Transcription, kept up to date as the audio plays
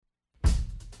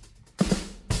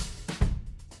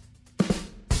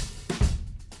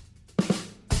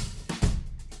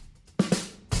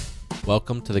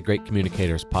Welcome to the Great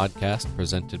Communicators podcast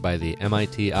presented by the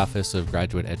MIT Office of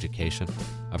Graduate Education,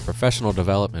 a professional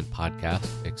development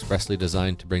podcast expressly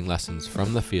designed to bring lessons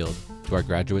from the field to our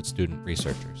graduate student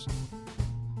researchers.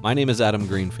 My name is Adam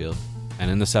Greenfield,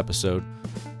 and in this episode,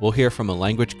 we'll hear from a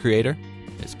language creator,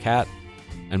 his cat,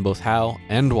 and both how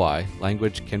and why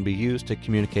language can be used to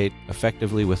communicate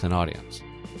effectively with an audience.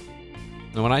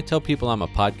 Now, when I tell people I'm a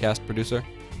podcast producer,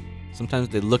 sometimes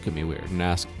they look at me weird and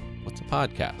ask, "What's a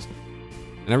podcast?"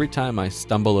 And every time I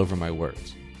stumble over my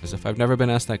words, as if I've never been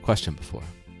asked that question before.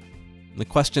 And the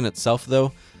question itself,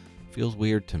 though, feels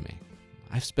weird to me.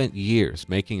 I've spent years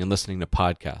making and listening to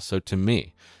podcasts, so to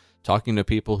me, talking to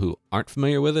people who aren't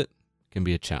familiar with it can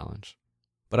be a challenge.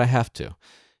 But I have to.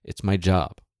 It's my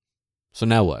job. So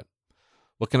now what?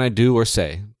 What can I do or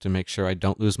say to make sure I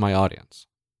don't lose my audience?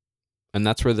 And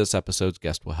that's where this episode's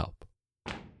guest will help.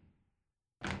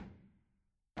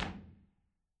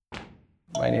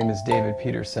 My name is David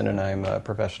Peterson, and I'm a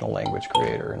professional language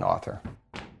creator and author.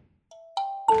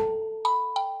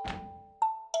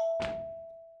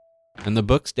 And the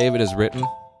books David has written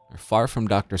are far from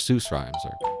Dr. Seuss rhymes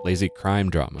or lazy crime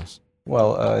dramas.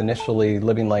 Well, initially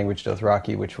Living Language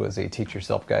Dothraki, which was a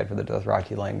teach-yourself guide for the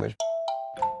Dothraki language.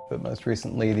 But most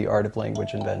recently, The Art of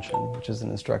Language Invention, which is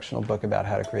an instructional book about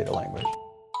how to create a language.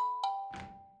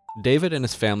 David and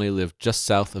his family live just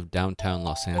south of downtown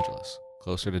Los Angeles,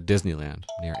 closer to Disneyland,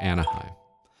 near Anaheim.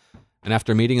 And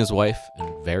after meeting his wife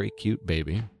and very cute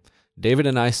baby, David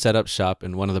and I set up shop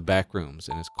in one of the back rooms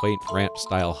in his quaint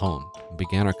ranch-style home and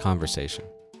began our conversation.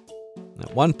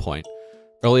 At one point,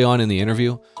 early on in the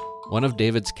interview, one of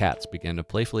David's cats began to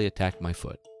playfully attack my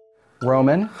foot.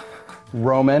 Roman.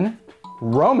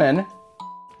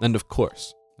 And of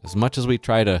course, as much as we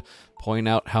try to point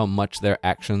out how much their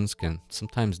actions can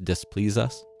sometimes displease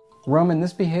us, Roman,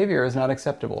 this behavior is not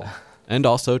acceptable. And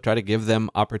also try to give them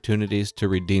opportunities to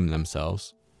redeem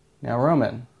themselves. Now,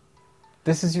 Roman,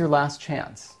 this is your last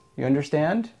chance. You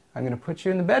understand? I'm going to put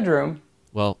you in the bedroom.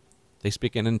 Well, they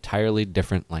speak an entirely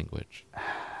different language.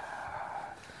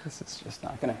 This is just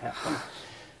not going to happen.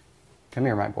 Come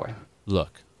here, my boy.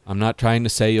 Look, I'm not trying to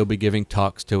say you'll be giving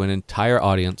talks to an entire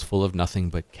audience full of nothing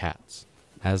but cats,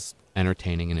 as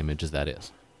entertaining an image as that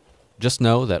is. Just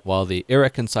know that while the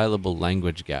irreconcilable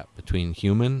language gap between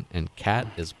human and cat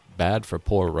is bad for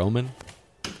poor Roman,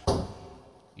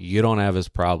 you don't have his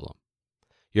problem.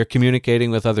 You're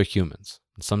communicating with other humans,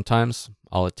 and sometimes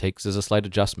all it takes is a slight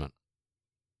adjustment.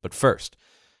 But first,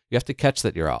 you have to catch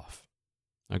that you're off.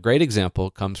 A great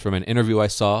example comes from an interview I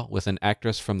saw with an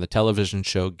actress from the television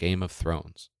show Game of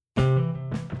Thrones.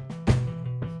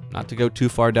 Not to go too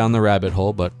far down the rabbit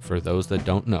hole, but for those that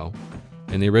don't know,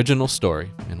 in the original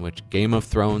story, in which Game of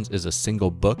Thrones is a single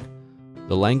book,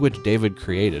 the language David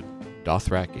created,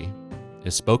 Dothraki,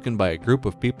 is spoken by a group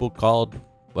of people called,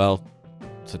 well,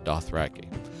 it's a Dothraki.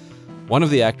 One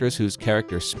of the actors whose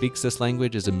character speaks this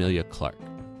language is Emilia Clarke,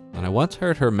 and I once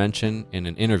heard her mention in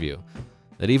an interview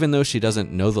that even though she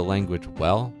doesn't know the language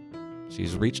well,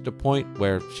 she's reached a point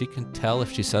where she can tell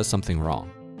if she says something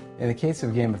wrong. In the case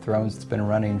of Game of Thrones, it's been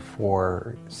running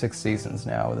for 6 seasons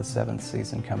now, with the 7th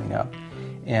season coming up.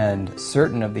 And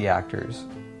certain of the actors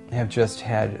have just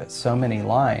had so many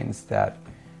lines that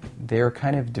they're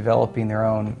kind of developing their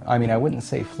own, I wouldn't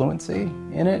say fluency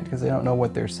in it, because they don't know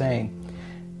what they're saying,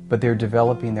 but they're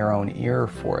developing their own ear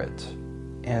for it.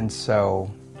 And so,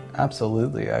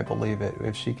 absolutely, I believe it.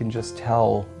 If she can just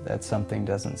tell that something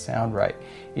doesn't sound right,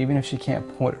 even if she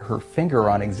can't put her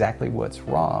finger on exactly what's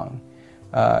wrong,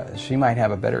 she might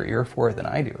have a better ear for it than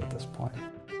I do at this point.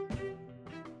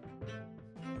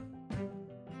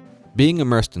 Being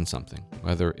immersed in something,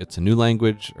 whether it's a new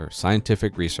language or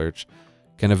scientific research,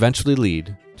 can eventually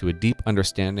lead to a deep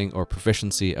understanding or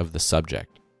proficiency of the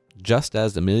subject, just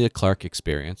as Emilia Clarke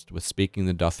experienced with speaking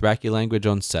the Dothraki language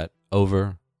on set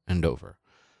over and over.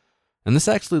 And this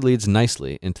actually leads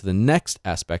nicely into the next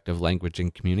aspect of language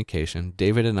and communication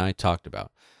David and I talked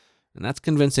about, and that's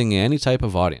convincing any type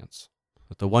of audience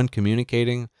that the one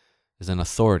communicating is an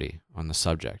authority on the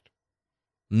subject.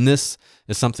 And this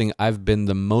is something I've been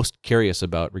the most curious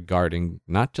about regarding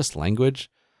not just language,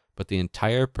 but the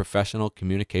entire professional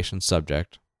communication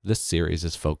subject this series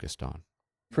is focused on.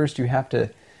 First, you have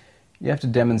to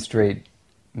demonstrate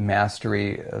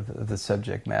mastery of the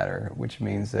subject matter, which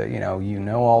means that you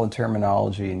know all the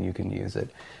terminology and you can use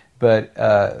it. But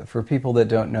for people that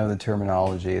don't know the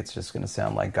terminology, it's just going to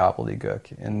sound like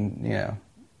gobbledygook. And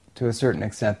to a certain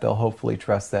extent, they'll hopefully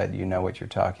trust that you know what you're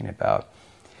talking about.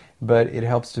 But it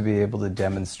helps to be able to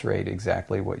demonstrate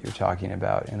exactly what you're talking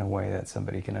about in a way that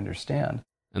somebody can understand.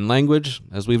 And language,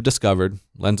 as we've discovered,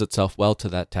 lends itself well to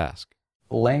that task.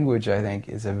 language, I think,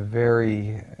 is a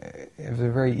very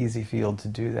easy field to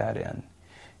do that in,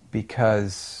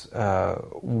 because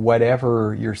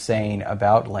whatever you're saying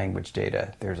about language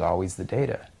data, there's always the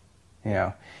data.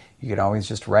 You can always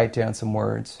just write down some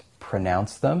words,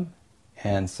 pronounce them,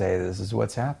 and say, this is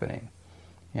what's happening.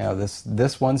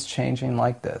 This one's changing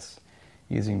like this,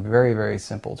 using very, very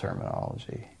simple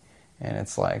terminology. And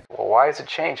it's like, well, why is it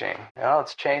changing?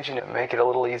 It's changing to make it a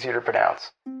little easier to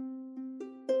pronounce.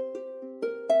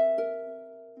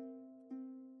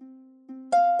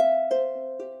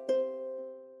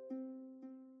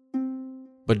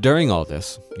 But during all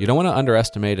this, you don't want to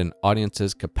underestimate an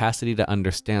audience's capacity to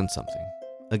understand something.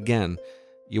 Again,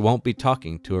 you won't be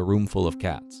talking to a room full of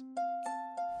cats.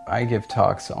 I give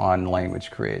talks on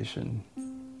language creation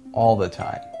all the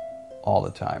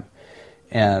time.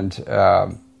 And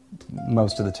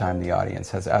most of the time the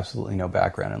audience has absolutely no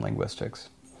background in linguistics.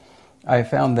 I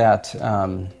found that,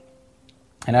 and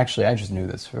actually I just knew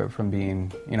this from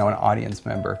being, an audience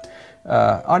member.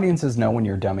 Audiences know when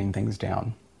you're dumbing things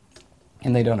down,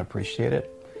 and they don't appreciate it.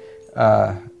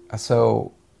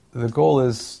 So the goal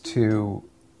is to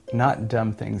not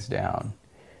dumb things down,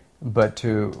 but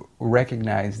to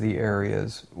recognize the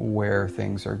areas where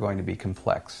things are going to be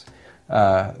complex.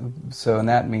 And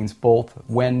that means both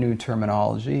when new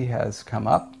terminology has come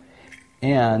up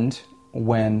and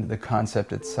when the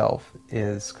concept itself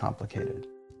is complicated.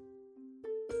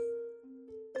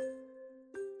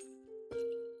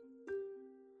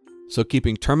 So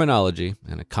keeping terminology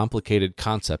and a complicated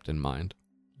concept in mind,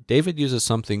 David uses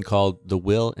something called the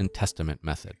will and testament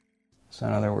method. So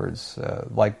in other words,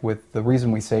 like with the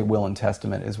reason we say will and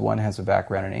testament is one has a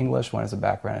background in English, one has a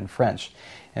background in French.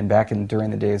 And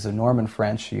during the days of Norman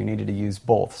French, you needed to use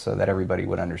both so that everybody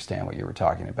would understand what you were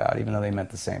talking about, even though they meant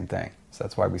the same thing. So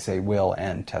that's why we say will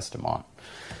and testament.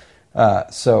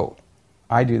 So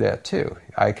I do that too.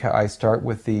 I start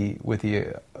with the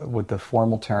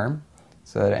formal term,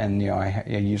 I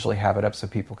usually have it up so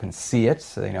people can see it,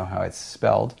 so they know how it's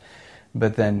spelled.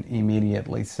 But then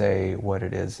immediately say what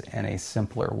it is in a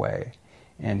simpler way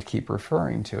and keep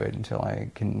referring to it until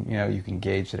you can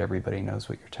gauge that everybody knows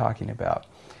what you're talking about.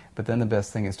 But then the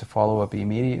best thing is to follow up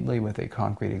immediately with a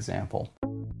concrete example.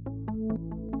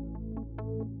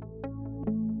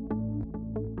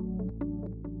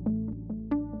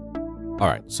 All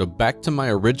right, so back to my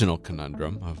original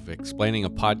conundrum of explaining a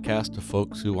podcast to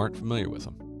folks who aren't familiar with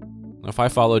them. If I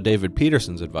follow David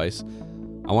Peterson's advice,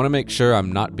 I want to make sure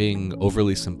I'm not being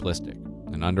overly simplistic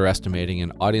and underestimating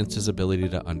an audience's ability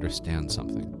to understand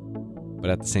something. But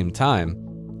at the same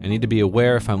time, I need to be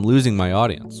aware if I'm losing my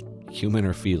audience, human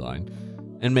or feline,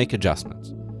 and make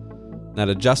adjustments. That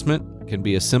adjustment can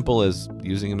be as simple as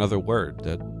using another word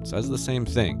that says the same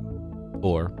thing,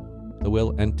 or the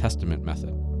will and testament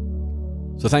method.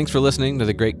 So thanks for listening to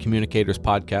the Great Communicators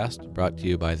Podcast, brought to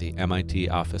you by the MIT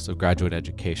Office of Graduate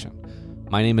Education.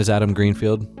 My name is Adam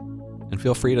Greenfield, and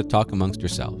feel free to talk amongst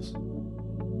yourselves.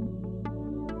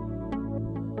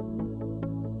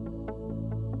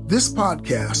 This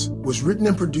podcast was written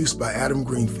and produced by Adam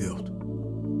Greenfield.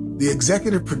 The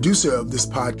executive producer of this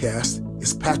podcast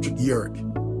is Patrick Urick.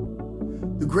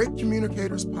 The Great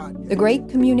Communicators Podcast. The Great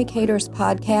Communicators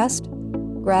Podcast,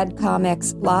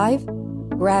 GradComX Live,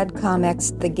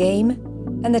 GradComX The Game,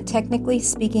 and the Technically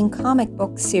Speaking comic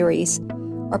book series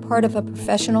are part of a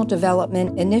professional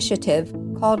development initiative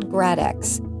called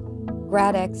GradX.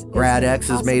 GradX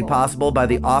is made possible by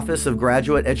the Office of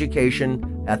Graduate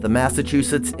Education at the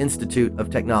Massachusetts Institute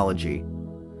of Technology.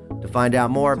 To find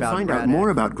out more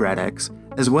about GradX,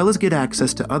 as well as get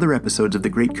access to other episodes of the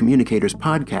Great Communicators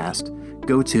Podcast,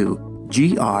 go to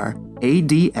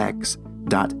gradx.mit.edu.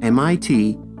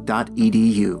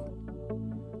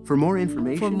 For more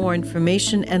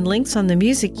information and links on the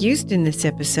music used in this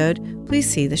episode, please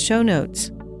see the show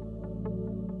notes.